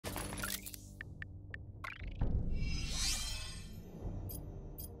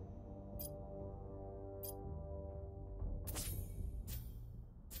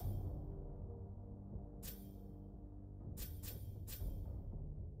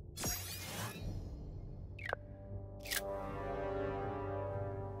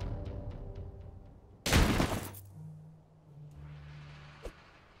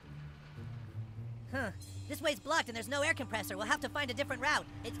expressway's blocked and there's no air compressor. We'll have to find a different route.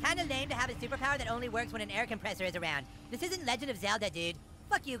 It's kinda lame to have a superpower that only works when an air compressor is around. This isn't Legend of Zelda, dude.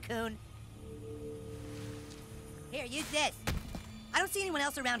 Fuck you, Coon. Here, use this. I don't see anyone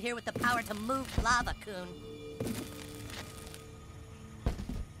else around here with the power to move lava, Coon.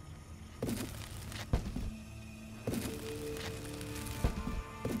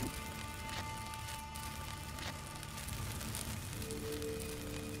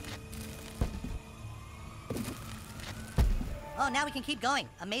 Oh, now we can keep going.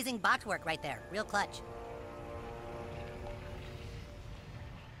 Amazing box work right there. Real clutch.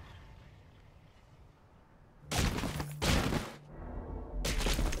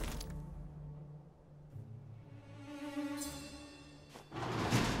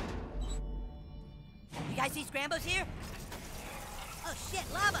 You guys see Scrambos here? Oh shit,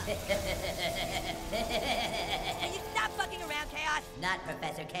 lava! Can you stop fucking around, Chaos? Not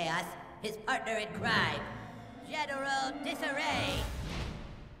Professor Chaos. His partner in crime. General Disarray!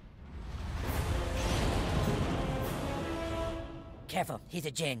 Careful, he's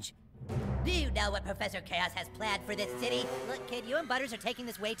a ginge. Do you know what Professor Chaos has planned for this city? Look, kid, you and Butters are taking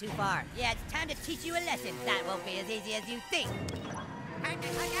this way too far. Yeah, it's time to teach you a lesson. That won't be as easy as you think.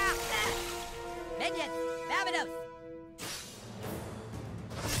 Minions, Vamonos!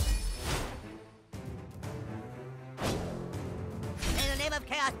 In the name of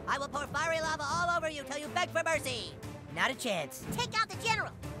Chaos, I will pour fiery lava all over you till you beg for mercy. Not a chance. Take out the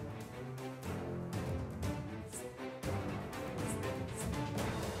general.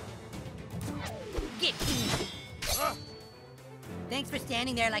 Get in. Thanks for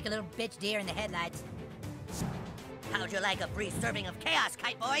standing there like a little bitch deer in the headlights. How'd you like a free serving of chaos,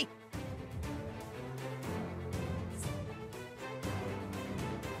 Kite Boy?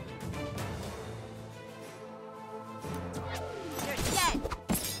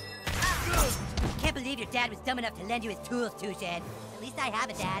 Can't believe your dad was dumb enough to lend you his tools, Touche. At least I have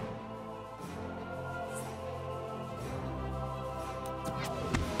a dad.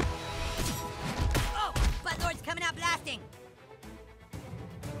 Oh! Buttlord's coming out blasting!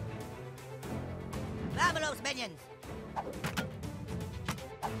 Vamonos, minions!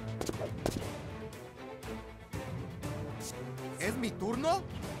 ¿Es mi turno?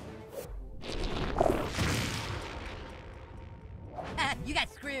 You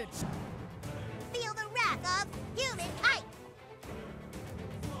got screwed. Feel the wrath of Human Kite!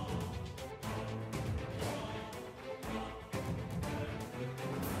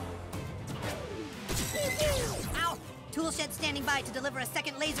 Ow! Tool shed standing by to deliver a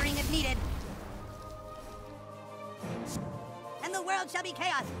second lasering if needed. And the world shall be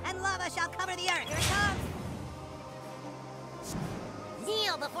chaos, and lava shall cover the earth. Here it comes!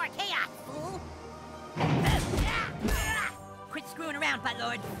 Kneel before chaos, fool! Quit screwing around,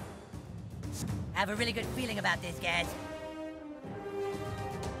 Buttlord. I have a really good feeling about this, guys.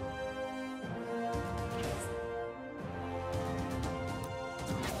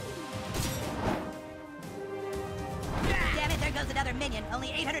 Damn it, there goes another minion.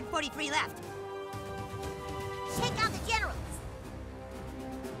 Only 843 left. Take out the general!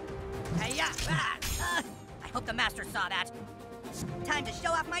 Hey-ya! I hope the master saw that. Time to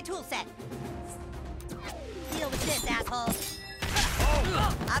show off my tool set. Deal with this, asshole.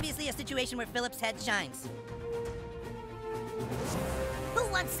 Obviously a situation where Philip's head shines. Who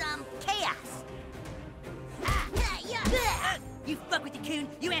wants some chaos? You fuck with the Coon,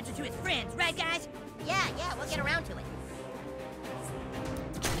 you answer to his friends, right guys? Yeah, we'll get around to it.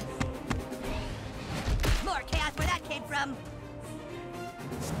 More chaos where that came from.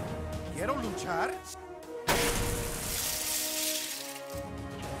 ¿Quiero luchar?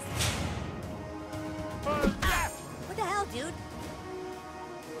 What the hell, dude?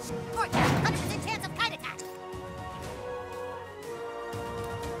 100% chance of kite attack!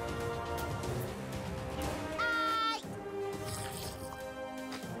 Kite!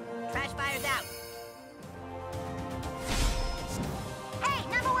 Trash fire's out. Hey,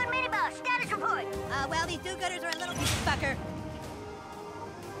 #1 miniboss, status report! Well, these do-gooders are a little fucker.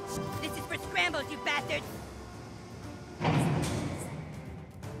 This is for Scrambos, you bastards!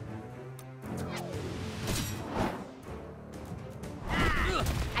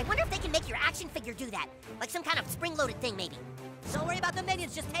 I wonder if they can make your action figure do that. Like some kind of spring-loaded thing, maybe. Don't worry about the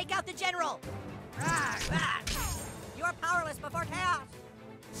minions, just take out the general! You're powerless before chaos!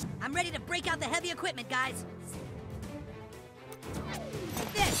 I'm ready to break out the heavy equipment, guys!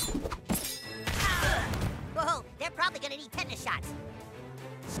 Like this! Whoa, they're probably gonna need tetanus shots.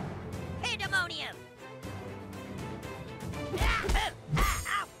 Pandemonium!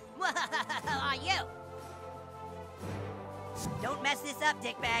 Ow! On you! Don't mess this up,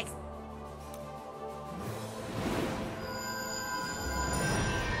 dickbag!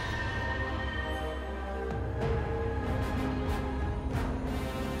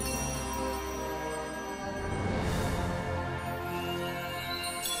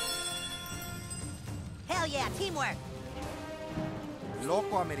 teamwork.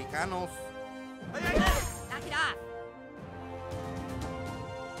 Loco americanos. Knock it off.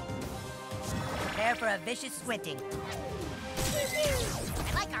 Prepare for a vicious squinting.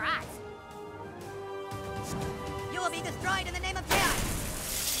 I like our odds. You will be destroyed in the name of chaos.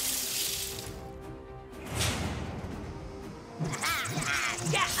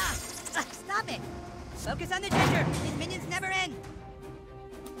 Yeah! Stop it! Focus on the ginger. These minions never end.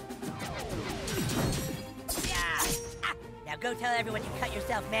 Yeah! Now go tell everyone you cut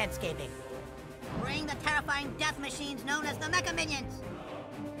yourself manscaping. Bring the terrifying death machines known as the Mecha Minions.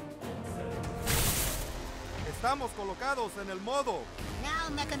 Estamos colocados en el modo. Now,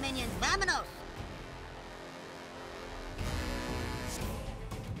 Mecha Minions, vámonos!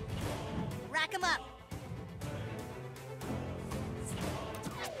 Rack 'em up!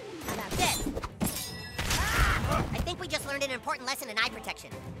 How about this? I think we just learned an important lesson in eye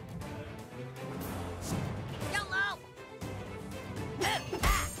protection. YOLO!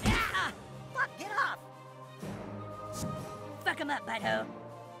 Fuck, get off! Fuck 'em up, butthole.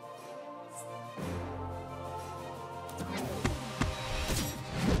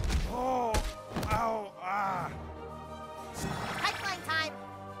 Oh, ow, ah. Pipeline time!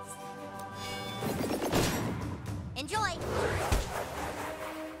 Enjoy!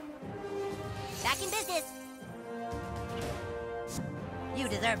 Back in business! You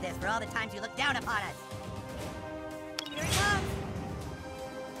deserve this for all the times you look down upon us. Here it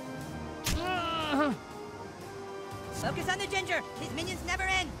comes! Focus on the ginger! These minions never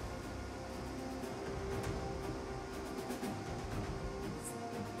end!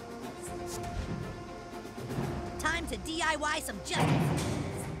 Time to DIY some justice!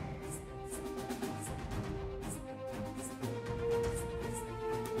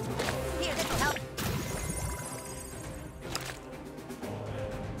 Here, this'll help.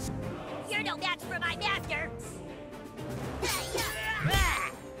 You're no match for my master!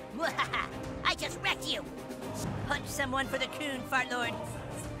 I just wrecked you! Punch someone for the coon, Fartlord.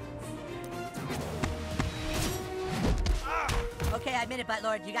 Okay, I admit it,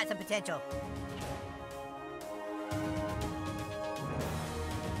 Buttlord. You got some potential.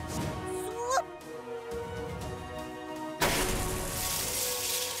 Swoop!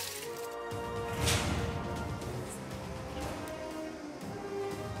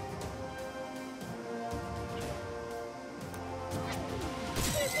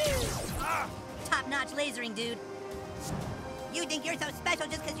 Top-notch lasering, dude. You think you're so special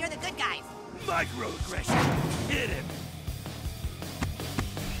just because you're the good guys. Microaggression. Hit him.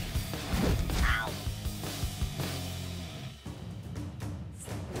 Ow!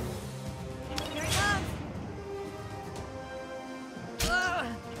 Here he comes! Ugh.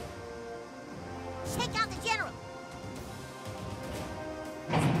 Take out the general!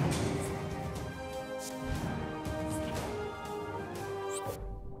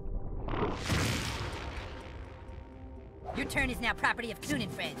 Your turn is now property of Coon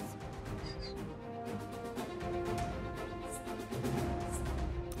and Friends.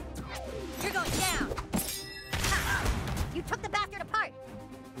 You're going down! You took the bastard apart!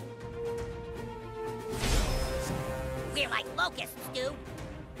 We're like locusts, dude!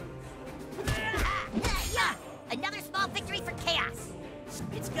 Another small victory for Chaos!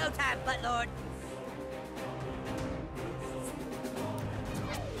 It's go time, Buttlord.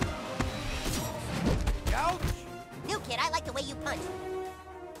 Ouch! New kid, I like the way you punch.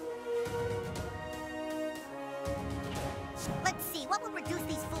 Let's see, what will reduce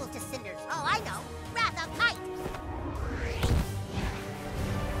these fools to cinders? Oh, I know! Wrath of Kite!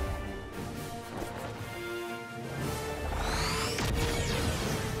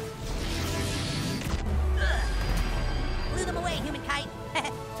 Blew them away, human kite.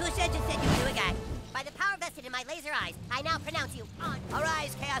 Tush Edge said you were a guy. By the power vested in my laser eyes, I now pronounce you on...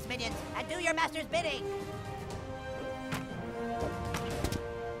 Arise, Chaos Minions, and do your master's bidding.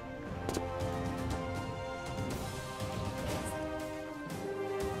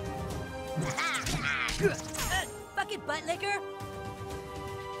 Fucking butt licker.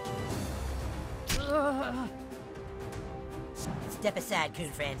 Step aside,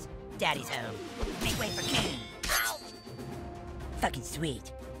 Coon Friends. Daddy's home. Make way for Coon. Ow! Fucking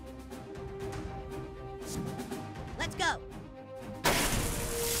sweet. Let's go.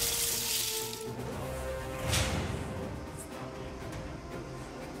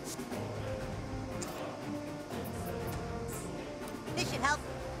 This should help.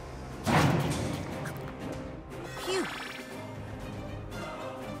 Phew.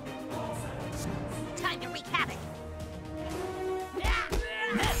 Time to wreak havoc!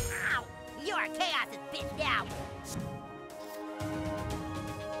 Ow! Your chaos is bitched out!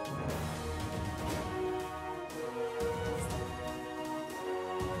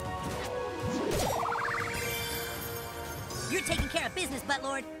 You're taking care of business,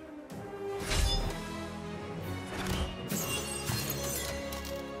 Buttlord.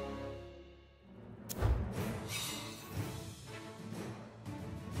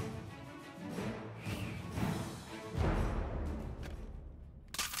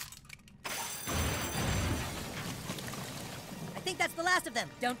 I think that's the last of them.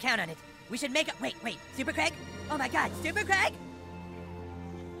 Don't count on it. We should make a... Wait. Super Craig? Oh my god, Super Craig?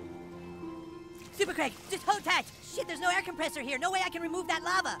 Super Craig, just hold tight. Shit, there's no air compressor here. No way I can remove that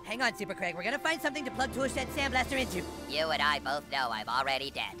lava. Hang on, Super Craig. We're gonna find something to plug Toolshed's sandblaster into. You and I both know I'm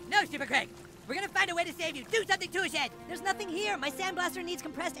already dead. No, Super Craig. We're gonna find a way to save you. Do something, Toolshed. There's nothing here. My sandblaster needs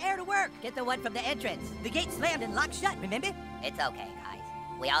compressed air to work. Get the one from the entrance. The gate slammed and locked shut, remember? It's okay, guys.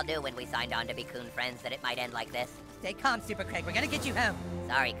 We all knew when we signed on to be Coon friends that it might end like this. Stay calm, Super Craig. We're gonna get you home.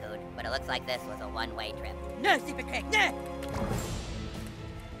 Sorry, Coon, but it looks like this was a one-way trip. No, Super Craig, no!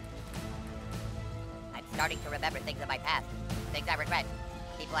 I'm starting to remember things of my past. Things I regret.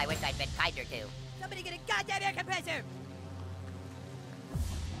 People I wish I'd been kinder to. Somebody get a goddamn air compressor!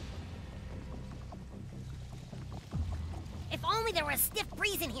 If only there were a stiff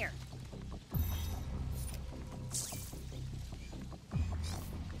breeze in here.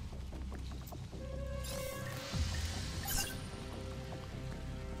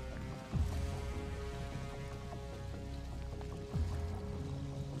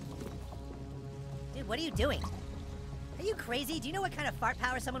 Dude, what are you doing? Are you crazy? Do you know what kind of fart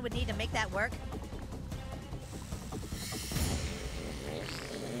power someone would need to make that work?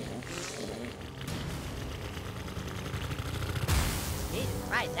 Jesus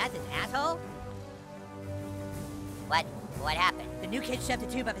Christ, that's his asshole? What happened? The new kid shoved a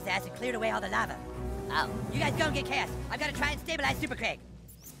tube up his ass and cleared away all the lava. Oh. You guys go and get Chaos. I've got to try and stabilize Super Craig.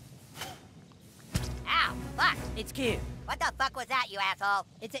 Ow! Fuck! It's Q. What the fuck was that, you asshole?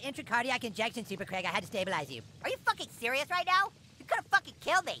 It's an intracardiac injection, Super Craig. I had to stabilize you. Are you fucking serious right now? You could've fucking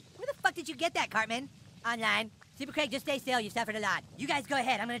killed me. Where the fuck did you get that, Cartman? Online. Super Craig, just stay still. You suffered a lot. You guys go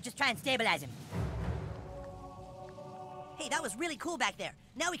ahead. I'm gonna just try and stabilize him. Hey, that was really cool back there.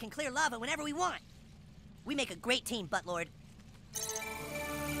 Now we can clear lava whenever we want. We make a great team, Buttlord.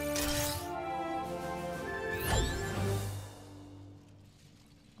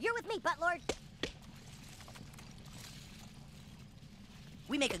 You're with me, Buttlord.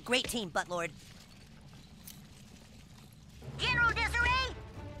 We make a great team, Buttlord. General Disarray?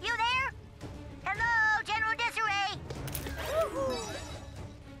 You there? Hello, General Disarray.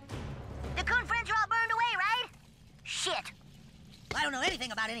 The Coon friends are all burned away, right? Shit. I don't know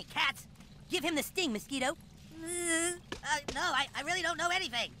anything about any cats. Give him the sting, Mosquito. No, I really don't know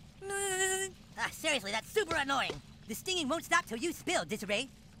anything. Seriously, that's super annoying. The stinging won't stop till you spill, Disarray.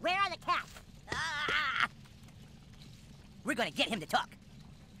 Where are the cats? We're gonna get him to talk.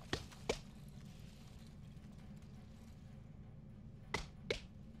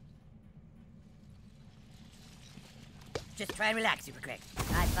 Just try and relax, Super Craig.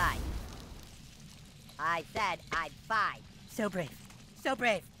 I'm fine. I said I'm fine. So brave. So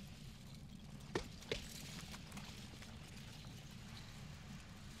brave.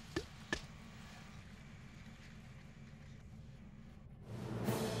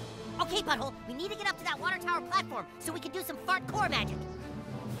 Okay, Butthole, we need to get up to that water tower platform so we can do some fart core magic.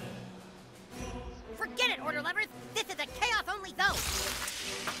 Forget it, Order Lovers! This is a chaos-only zone!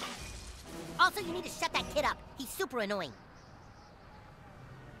 Also, you need to shut that kid up. He's super annoying.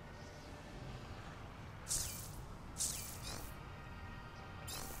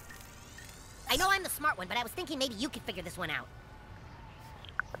 I know I'm the smart one, but I was thinking maybe you could figure this one out.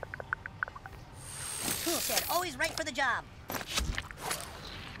 Toolshed, always right for the job.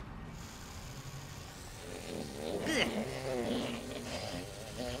 Ugh.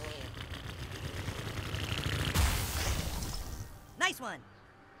 Nice one.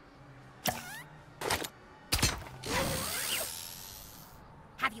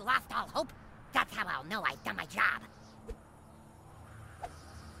 Have you lost all hope? That's how I'll know I've done my job.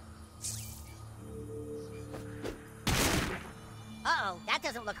 Uh-oh, that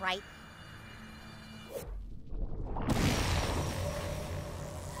doesn't look right.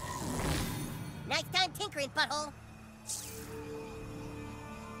 Nice time tinkering, Butthole.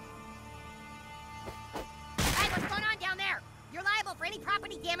 Hey, what's going on down there? You're liable for any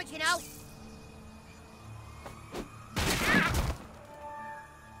property damage, you know. Ah!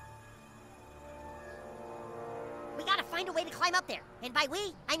 We gotta find a way to climb up there. And by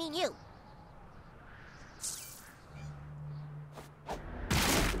we, I mean you.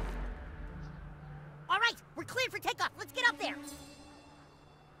 All right, we're cleared for takeoff. Let's get up there.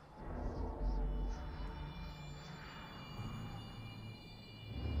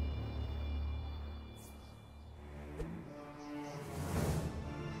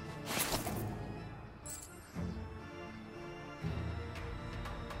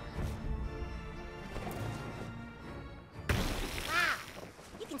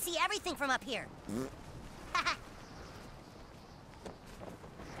 see everything from up here.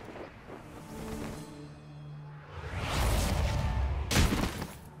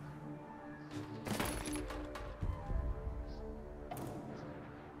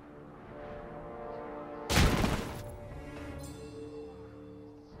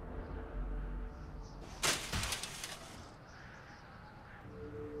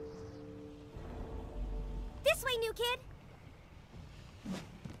 This way, new kid.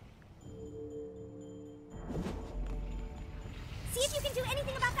 See if you can do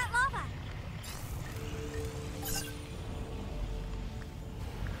anything about that lava.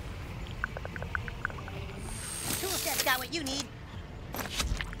 Toolset's got what you need.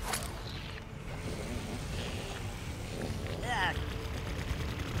 Ugh.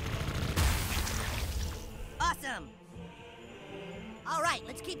 Awesome. All right,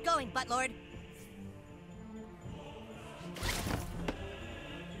 let's keep going, Buttlord.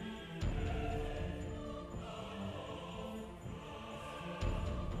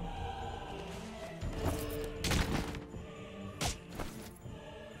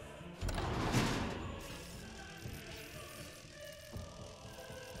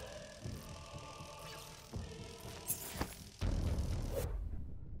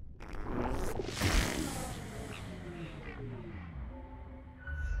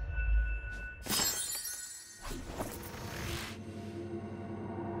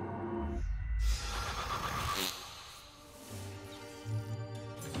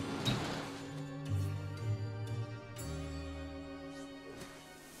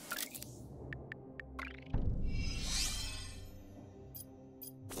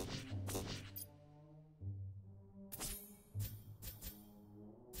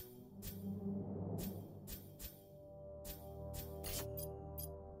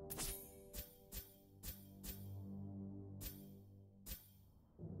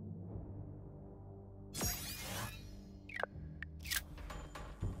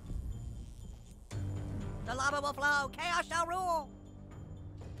 The lava will flow. Chaos shall rule.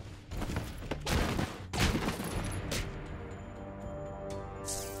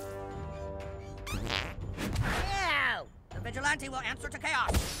 Ew! The vigilante will answer to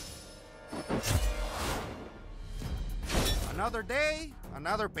chaos. Another day,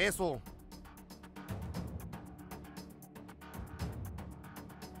 another peso.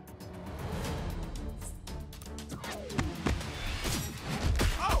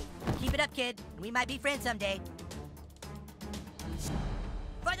 Keep it up, kid. We might be friends someday.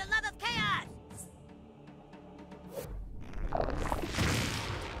 For the love of chaos!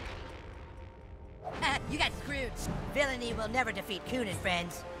 You got screwed. Villainy will never defeat Coon and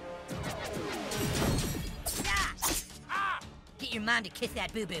friends. Ah! Get your mom to kiss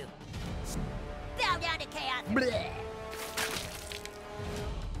that boo-boo. Bow down to chaos. Blech.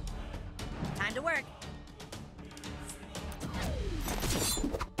 Time to work.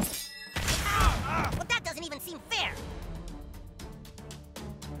 Well, that doesn't even seem fair.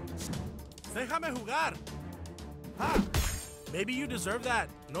 Déjame jugar. Ha! Maybe you deserve that.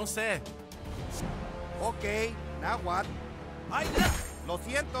 No sé. Okay, now what? Ay, Lo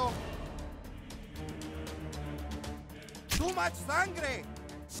siento. Too much sangre.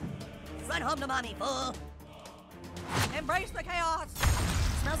 Run home to mommy, fool. Embrace the chaos.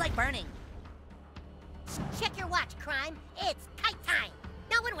 Smells like burning. Check your watch, Crime. It's kite time.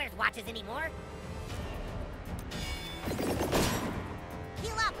 No one wears watches anymore.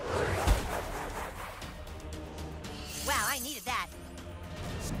 Heal up. Wow, I needed that.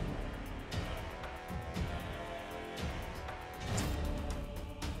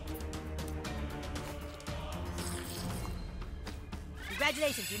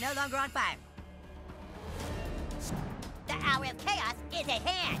 Congratulations, you're no longer on fire. The hour of chaos is at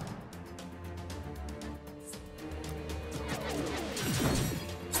hand.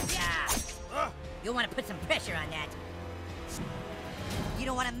 Yeah! You'll want to put some pressure on that. You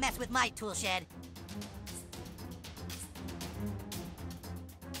don't want to mess with my tool shed.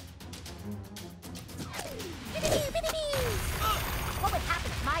 What would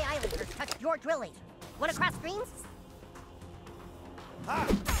happen if my islanders touched your drilling? Want to cross streams? ha!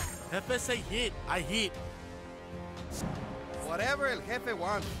 Jefe say hit. I hit. Whatever el jefe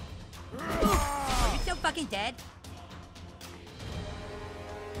wants. Are you so fucking dead?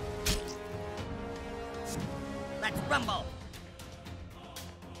 Let's rumble.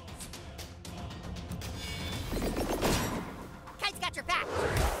 Kite's got your back.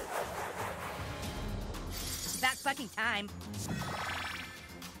 It's about fucking time.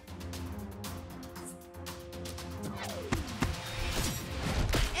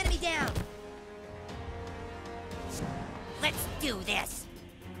 Enemy down. Let's do this.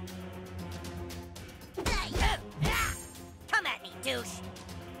 douche.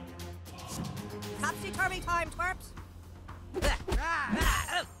 Topsy-turvy time, twerps.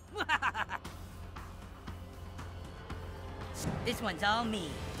 This one's all me.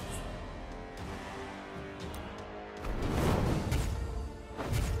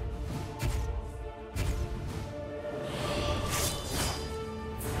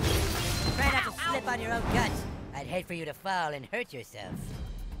 Try not to slip on your own guts. I'd hate for you to fall and hurt yourself.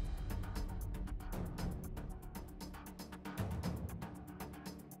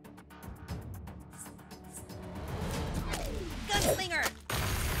 Gunslinger!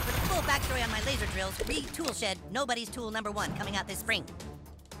 For the full backstory on my laser drills, read Tool Shed, Nobody's Tool #1, coming out this spring.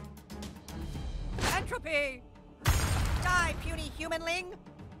 Entropy! Die, puny humanling!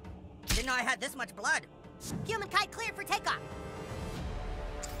 Didn't know I had this much blood. Human kite cleared for takeoff.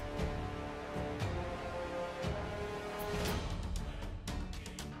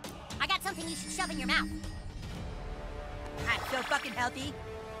 I got something you should shove in your mouth. I'm so fucking healthy.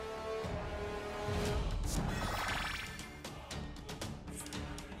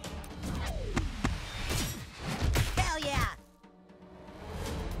 Hell yeah!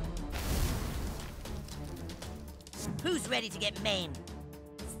 Who's ready to get maimed?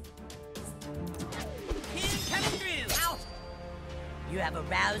 Coon coming through! Ow! You have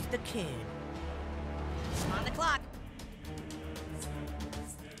aroused the coon. On the clock.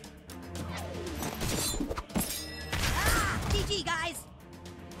 Ah! GG, guys!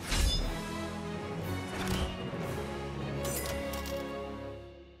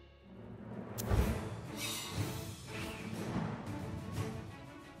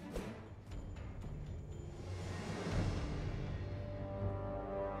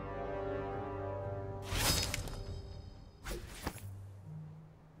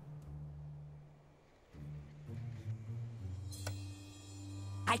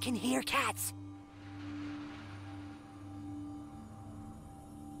 I can hear cats.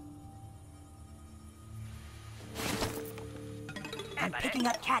 I'm picking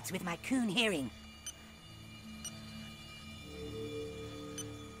up cats with my coon hearing.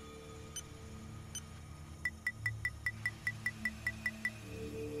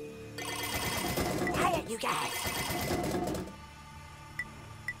 Hiya, you guys.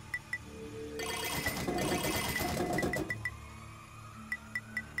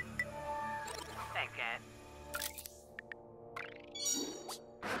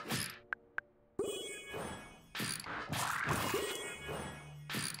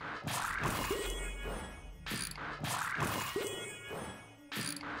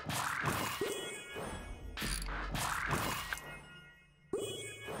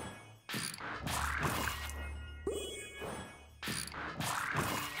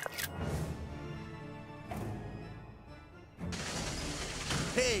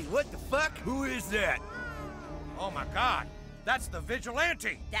 Hey, what the fuck? Who is that? Oh my god, that's the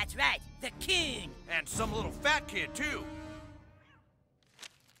vigilante! That's right, the coon. And some little fat kid, too.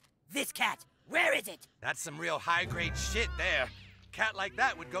 This cat, where is it? That's some real high-grade shit there. Cat like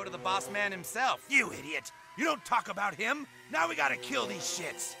that would go to the boss man himself. You idiot! You don't talk about him! Now we gotta kill these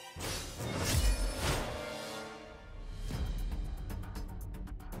shits!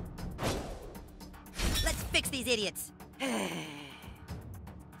 Let's fix these idiots.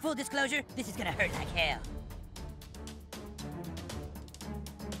 Full disclosure, this is gonna hurt like hell.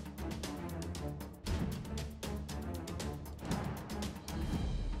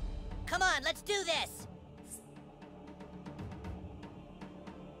 Come on, let's do this!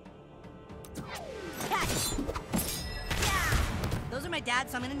 Catch! Yeah! Those are my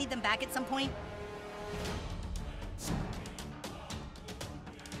dad's, so I'm gonna need them back at some point.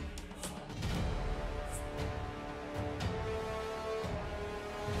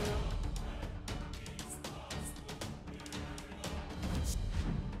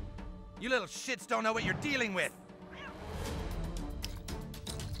 You little shits don't know what you're dealing with.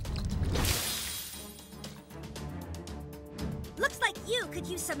 Looks like you could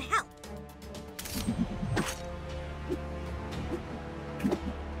use some help.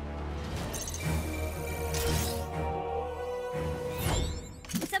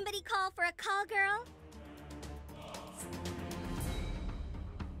 Somebody call for a call girl?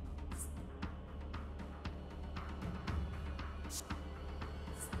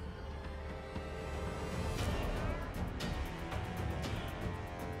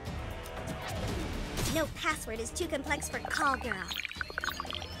 No password is too complex for call girl.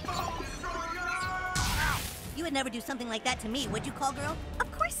 You would never do something like that to me, would you, call girl?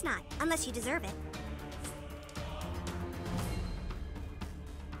 Of course not, unless you deserve it.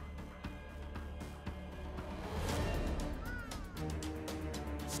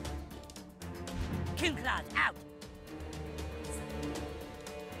 Coon Claws out!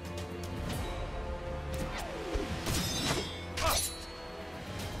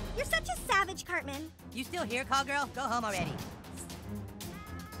 Savage Cartman. You still here, call girl? Go home already.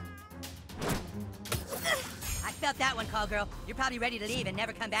 I felt that one, call girl. You're probably ready to leave and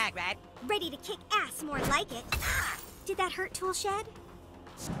never come back, right? Ready to kick ass, more like it. Did that hurt, Toolshed?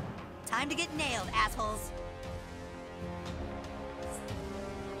 Time to get nailed, assholes.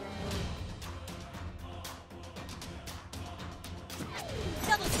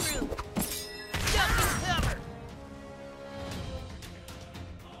 Double screw. Jump and cover.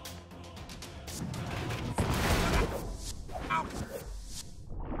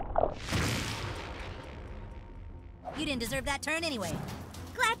 You didn't deserve that turn anyway.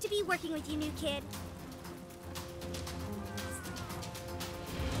 Glad to be working with you, new kid.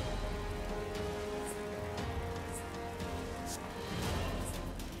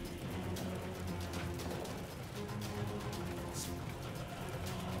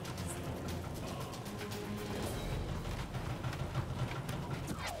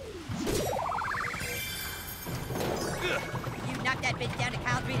 You knocked that bitch down to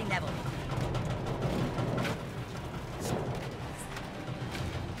Kyle's reading level.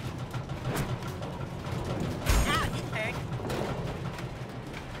 Ow, it didn't hurt.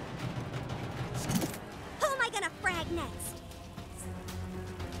 Who am I gonna frag next?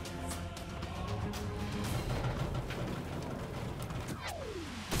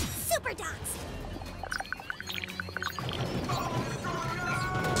 Super Docs!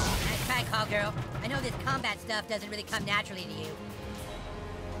 Nice try, call girl. I know this combat stuff doesn't really come naturally to you.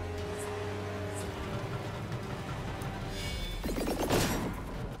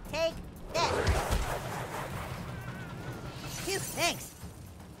 Take this. Phew, thanks.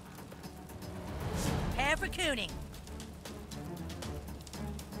 Prepare for cooning.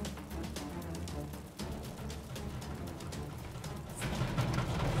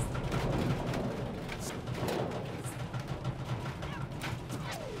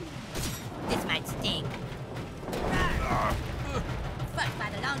 This might sting. Fucked by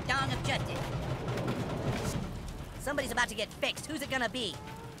the long dong of justice. Somebody's about to get fixed. Who's it gonna be?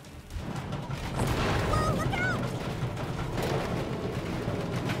 Whoa, look out!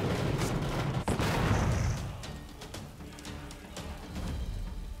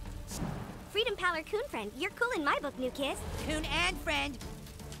 Freedom Pal or Coon Friend, you're cool in my book, new kid. Coon and friend.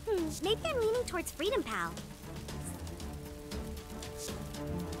 Maybe I'm leaning towards Freedom Pal.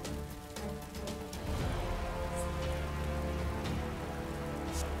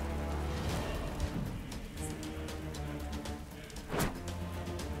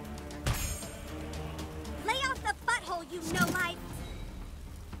 Lay off the butthole, you no-life!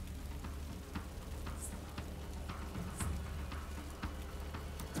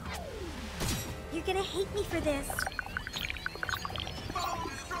 You're gonna hate me for this.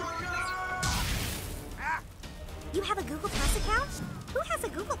 You have a Google Plus account? Who has a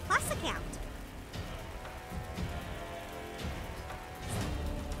Google Plus account?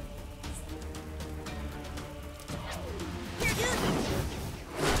 Here, dude.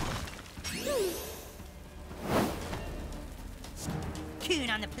 Coon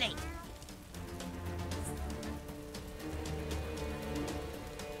on the plate.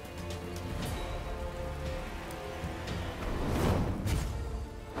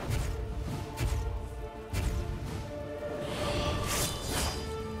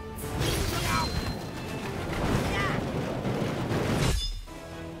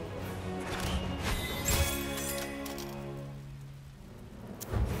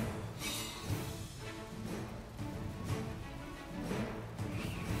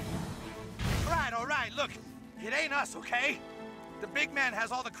 All right, look, it ain't us, okay? The big man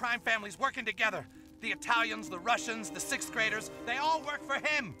has all the crime families working together. The Italians, the Russians, the sixth graders, they all work for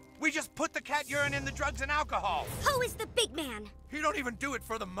him. We just put the cat urine in the drugs and alcohol. Who is the big man? He don't even do it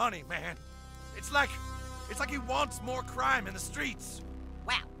for the money, man. It's like he wants more crime in the streets.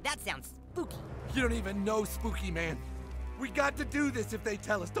 Wow, that sounds spooky. You don't even know Spooky, man. We got to do this if they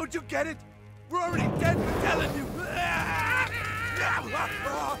tell us. Don't you get it? We're already dead for telling you.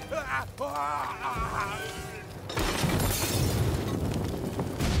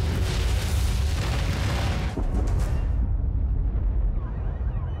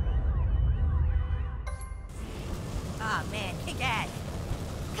 Aw, man, kick ass.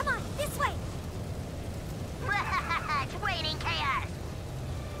 Come on, this way! It's raining chaos.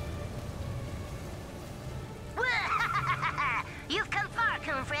 You've come far,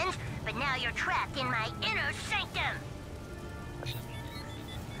 Coon Friends, but now you're trapped in my inner sanctum.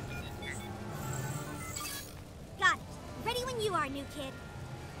 Got it. Ready when you are, new kid.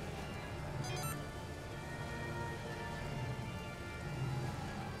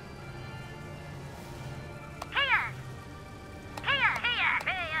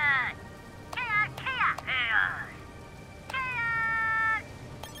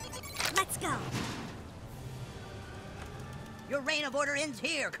 go. Your reign of order ends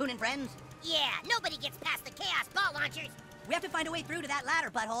here, Coon and friends. Yeah, nobody gets past the Chaos Ball Launchers. We have to find a way through to that ladder,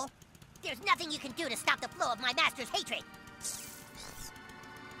 butthole. There's nothing you can do to stop the flow of my master's hatred.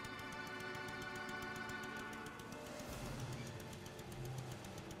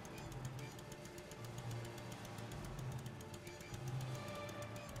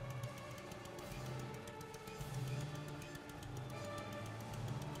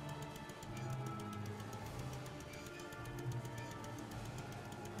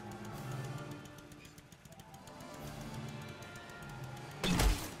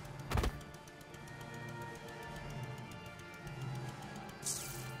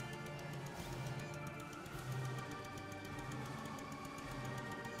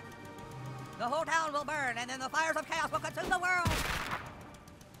 The whole town will burn, and then the fires of chaos will consume the world!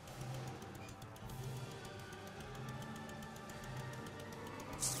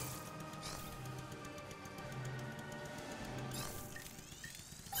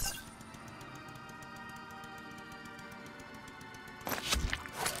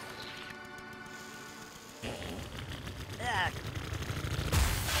 Ugh.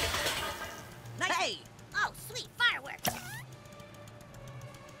 Nice. Hey! Oh, sweet fireworks!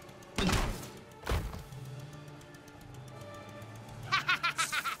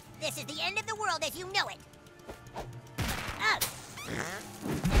 This is the end of the world as you know it. Ugh.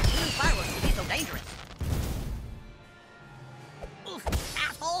 These fireworks can be so dangerous. Oof,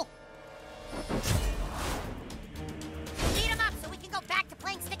 asshole! Beat him up so we can go back to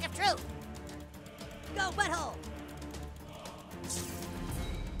playing Stick of Truth. Go, butthole!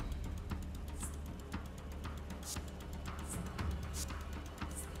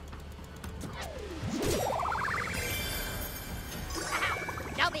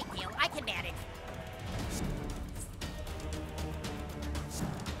 No big deal, I can manage.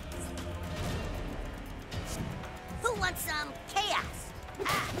 Who wants some chaos?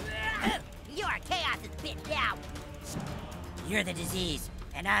 Your chaos is bit down. You're the disease,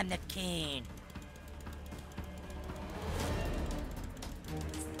 and I'm the king.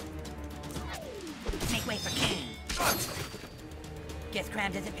 Make way for King. Guess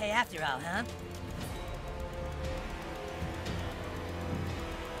crime doesn't pay after all, huh?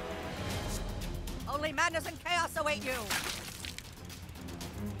 Only madness and chaos await you.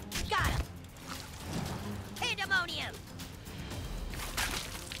 Got him. Pandemonium.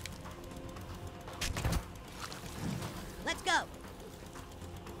 Let's go.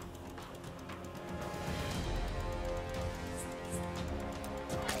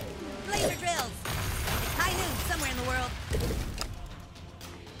 Laser drills. It's high noon somewhere in the world.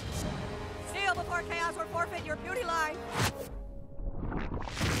 Steal before chaos or forfeit your beauty line.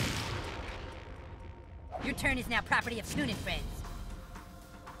 Your turn is now property of Coon and friends.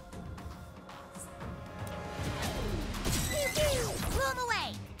 Pew pew. Blew him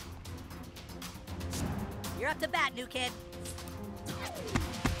away. You're up to bat, new kid.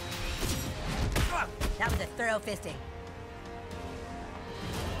 That was a thorough fisting.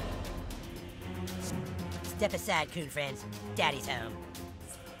 Step aside, Coon friends. Daddy's home.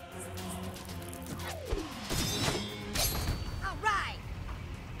 All right.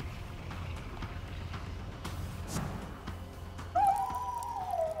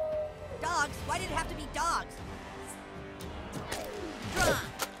 Dogs? Why did it have to be dogs?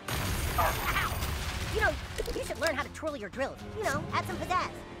 You know, you should learn how to twirl your drills. You know, add some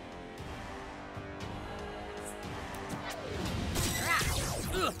pizzazz.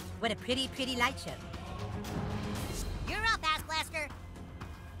 Ugh, what a pretty, pretty light show. You're up, Ass Blaster.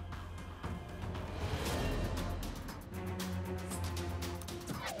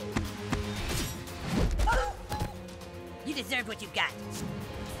 You deserve what you got.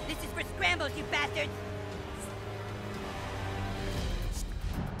 This is for scrambles, you bastards!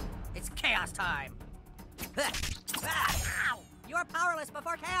 It's chaos time! Ow! You're powerless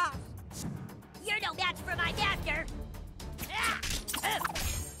before chaos! You're no match for my master.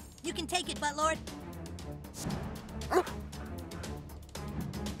 You can take it, Buttlord.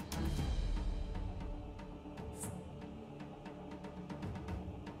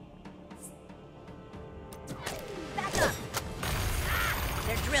 Back up!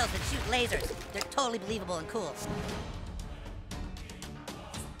 They're drills that shoot lasers. They're totally believable and cool.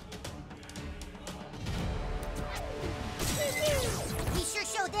 We sure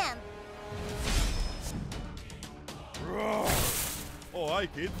show them. Oh, hi,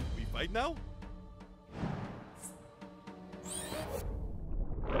 kid. We fight now?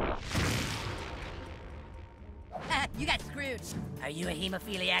 You got screwed. Are you a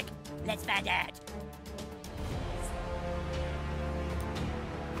hemophiliac? Let's find out.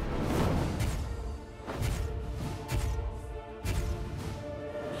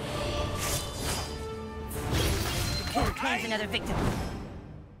 another victim.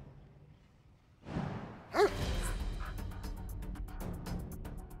 Oh,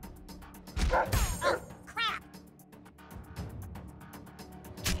 crap!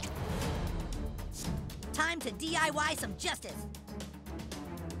 Time to DIY some justice.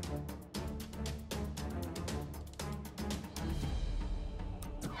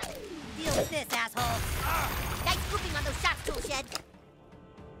 Deal with this, asshole. Nice scooping on those shots, Toolshed.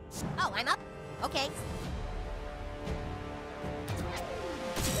 Oh, I'm up? Okay.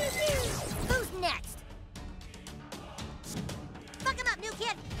 Who's next? Fuck him up, new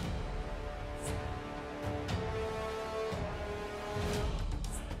kid!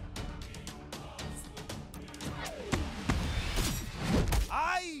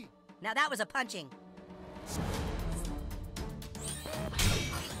 Ay! Now that was a punching.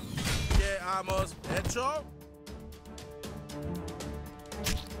 ¿Qué hemos hecho?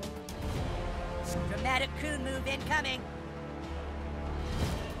 Dramatic coon move incoming.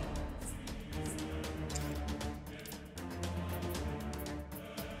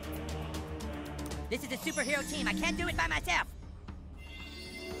 This is a superhero team. I can't do it by myself.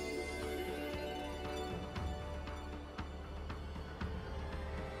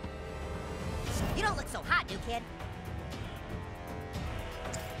 You don't look so hot, new kid.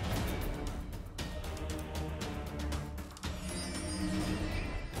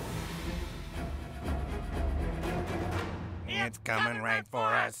 It's coming right for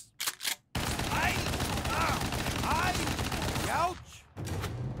us. Ay! Ay! Ouch!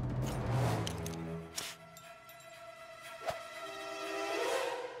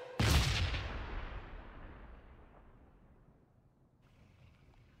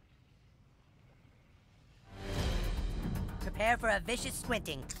 Prepare for a vicious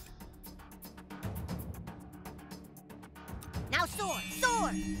squinting. Now soar!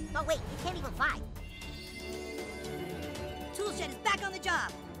 Soar! Oh, wait, you can't even fly. Toolshed is back on the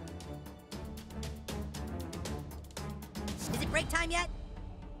job. Is it break time yet?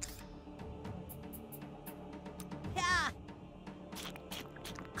 Yeah.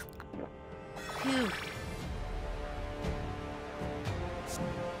 Phew.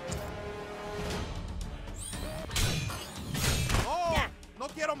 ¡No! Yeah. ¡No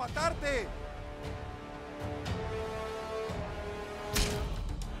quiero matarte!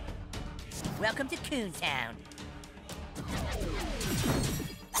 Welcome to Coontown.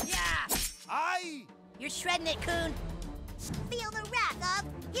 Yeah. ¡Ay! You're shredding it, Coon. Feel the wrath of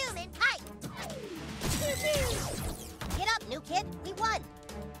Human Type! Get up, new kid. We won.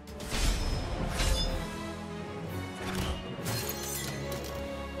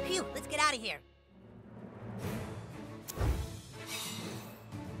 Phew, let's get out of here.